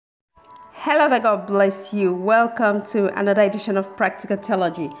Hello there, God bless you. Welcome to another edition of Practical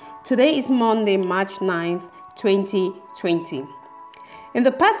Theology. Today is Monday, March 9th, 2020. In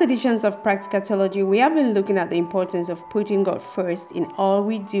the past editions of Practical Theology, we have been looking at the importance of putting God first in all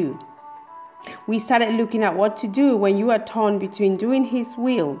we do. We started looking at what to do when you are torn between doing His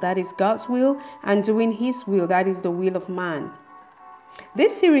will, that is God's will, and doing His will, that is the will of man.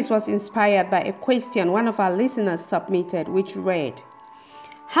 This series was inspired by a question one of our listeners submitted, which read,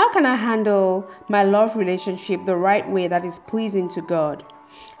 "How can I handle my love relationship the right way that is pleasing to God?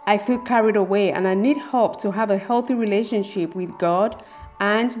 I feel carried away and I need help to have a healthy relationship with God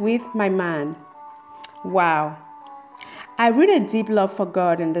and with my man." Wow. I read a deep love for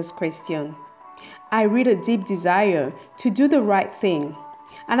God in this question. I read a deep desire to do the right thing.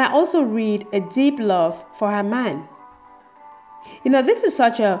 And I also read a deep love for her man. This is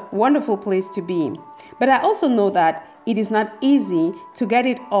such a wonderful place to be. But I also know that it is not easy to get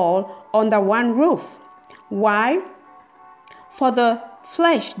it all under one roof. Why? For the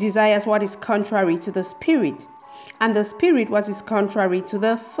flesh desires what is contrary to the spirit, and the spirit what is contrary to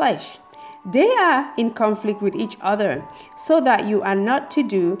the flesh. They are in conflict with each other, so that you are not to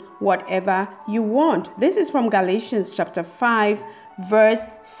do whatever you want. This is from Galatians chapter 5, verse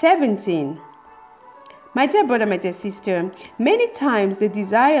 17. My dear brother, my dear sister, many times the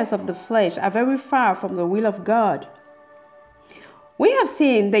desires of the flesh are very far from the will of God. We have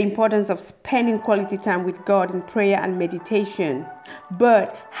seen the importance of spending quality time with God in prayer and meditation.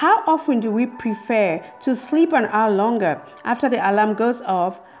 But how often do we prefer to sleep an hour longer after the alarm goes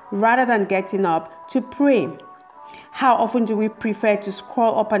off rather than getting up to pray? How often do we prefer to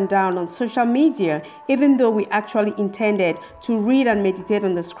scroll up and down on social media even though we actually intended to read and meditate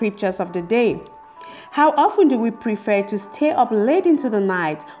on the scriptures of the day? How often do we prefer to stay up late into the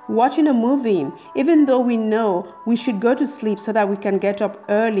night watching a movie, even though we know we should go to sleep so that we can get up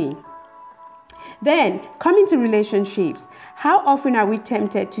early? Then, coming to relationships, how often are we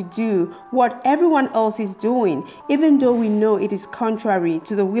tempted to do what everyone else is doing, even though we know it is contrary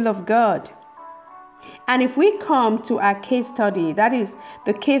to the will of God? And if we come to our case study, that is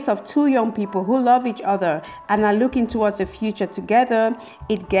the case of two young people who love each other and are looking towards a future together,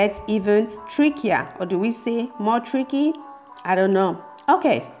 it gets even trickier. Or do we say more tricky? I don't know.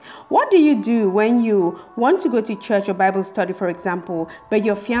 Okay, what do you do when you want to go to church or Bible study, for example, but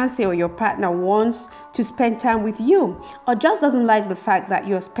your fiancé or your partner wants to spend time with you or just doesn't like the fact that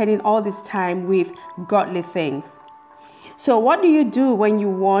you're spending all this time with godly things? So what do you do when you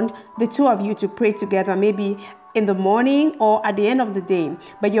want the two of you to pray together, maybe in the morning or at the end of the day,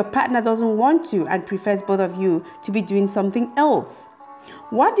 but your partner doesn't want to and prefers both of you to be doing something else?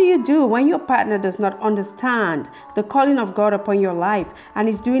 What do you do when your partner does not understand the calling of God upon your life and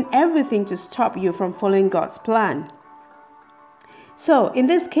is doing everything to stop you from following God's plan? So in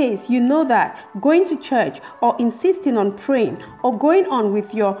this case, you know that going to church or insisting on praying or going on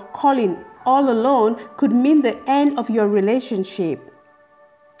with your calling all alone could mean the end of your relationship.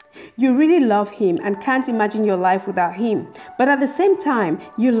 You really love Him and can't imagine your life without Him. But at the same time,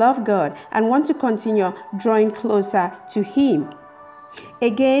 you love God and want to continue drawing closer to Him.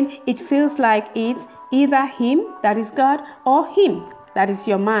 Again, it feels like it's either Him, that is God, or Him, that is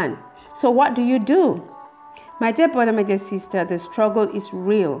your man. So what do you do? My dear brother, my dear sister, the struggle is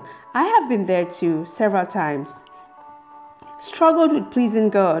real. I have been there too several times. Struggled with pleasing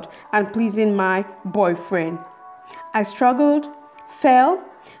God and pleasing my boyfriend. I struggled, fell,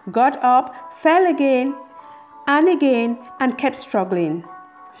 got up, fell again, and kept struggling.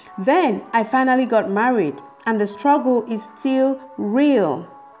 Then I finally got married, and the struggle is still real.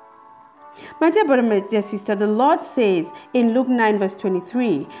 My dear brother, my dear sister, the Lord says in Luke 9 verse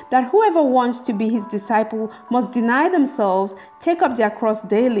 23 that whoever wants to be His disciple must deny themselves, take up their cross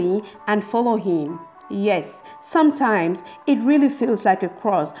daily, and follow Him. Yes, sometimes it really feels like a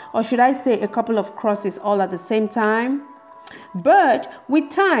cross, or should I say a couple of crosses all at the same time? But with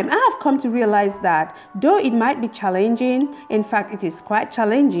time, I have come to realize that though it might be challenging, in fact it is quite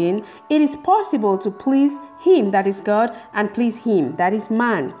challenging, it is possible to please Him, that is God, and please Him, that is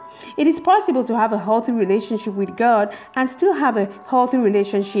man. It is possible to have a healthy relationship with God and still have a healthy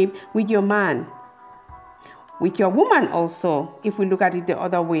relationship with your man. With your woman also, if we look at it the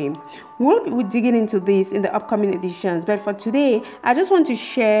other way. We'll be digging into this in the upcoming editions, but for today, I just want to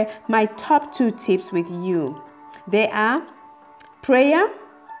share my top 2 tips with you. They are prayer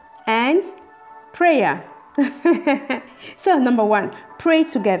and prayer. So number 1, pray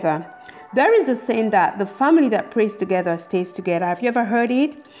together. There is a saying that the family that prays together stays together. Have you ever heard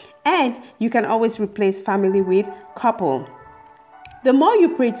it? And you can always replace family with couple. The more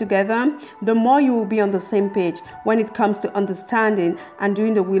you pray together, the more you will be on the same page when it comes to understanding and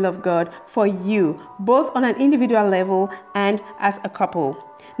doing the will of God for you, both on an individual level and as a couple.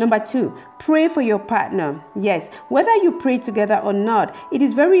 Number 2, pray for your partner. Yes, whether you pray together or not, it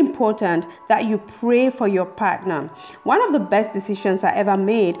is very important that you pray for your partner. One of the best decisions I ever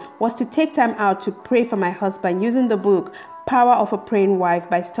made was to take time out to pray for my husband using the book Power of a Praying Wife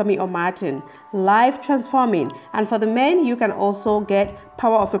by Stormy O'Martin. Life transforming. And for the men, you can also get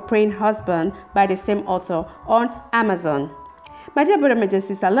Power of a Praying Husband by the same author on Amazon. My dear brother, my dear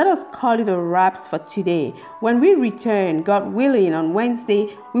sister, let us call it a wraps for today. When we return, God willing, on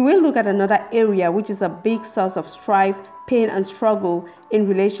Wednesday, we will look at another area which is a big source of strife, pain, and struggle in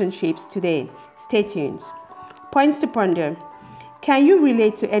relationships today. Stay tuned. Points to ponder. Can you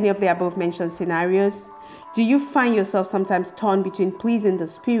relate to any of the above mentioned scenarios? Do you find yourself sometimes torn between pleasing the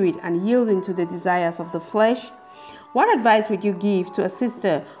spirit and yielding to the desires of the flesh? What advice would you give to a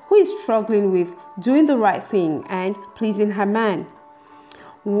sister who is struggling with doing the right thing and pleasing her man?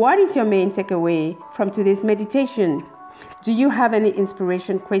 What is your main takeaway from today's meditation? Do you have any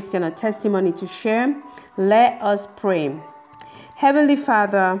inspiration, question, or testimony to share? Let us pray. Heavenly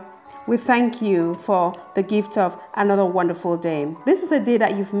Father, we thank you for the gift of another wonderful day. This is a day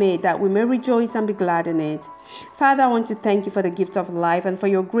that you've made that we may rejoice and be glad in it. Father, I want to thank you for the gift of life and for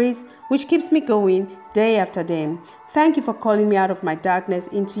your grace, which keeps me going day after day. Thank you for calling me out of my darkness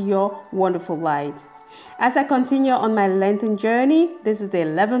into your wonderful light. As I continue on my lengthened journey, this is the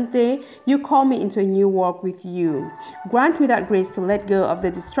 11th day, you call me into a new walk with you. Grant me that grace to let go of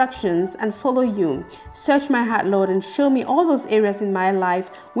the distractions and follow you. Search my heart, Lord, and show me all those areas in my life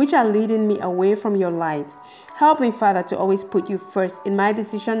which are leading me away from your light. Help me, Father, to always put you first in my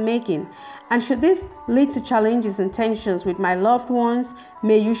decision making. And should this lead to challenges and tensions with my loved ones,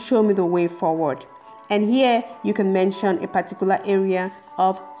 may you show me the way forward. And here you can mention a particular area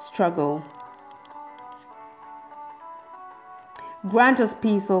of struggle. Grant us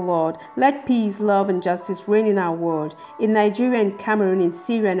peace, O Lord. Let peace, love, and justice reign in our world, in Nigeria and Cameroon, in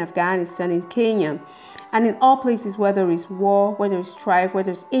Syria and Afghanistan, in Kenya, and in all places where there is war, where there is strife, where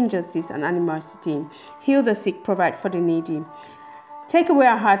there is injustice and animosity. Heal the sick, provide for the needy. Take away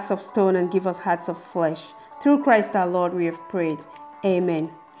our hearts of stone and give us hearts of flesh. Through Christ our Lord we have prayed.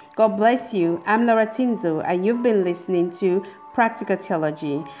 Amen. God bless you. I'm Laura Tinzoh, and you've been listening to Practical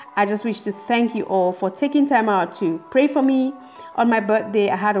Theology. I just wish to thank you all for taking time out to pray for me. On my birthday,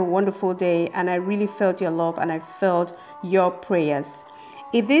 I had a wonderful day, and I really felt your love and I felt your prayers.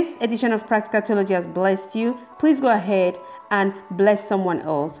 If this edition of Practical Theology has blessed you, please go ahead and bless someone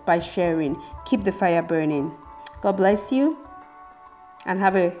else by sharing. Keep the fire burning. God bless you, and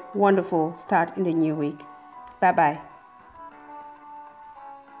have a wonderful start in the new week. Bye-bye.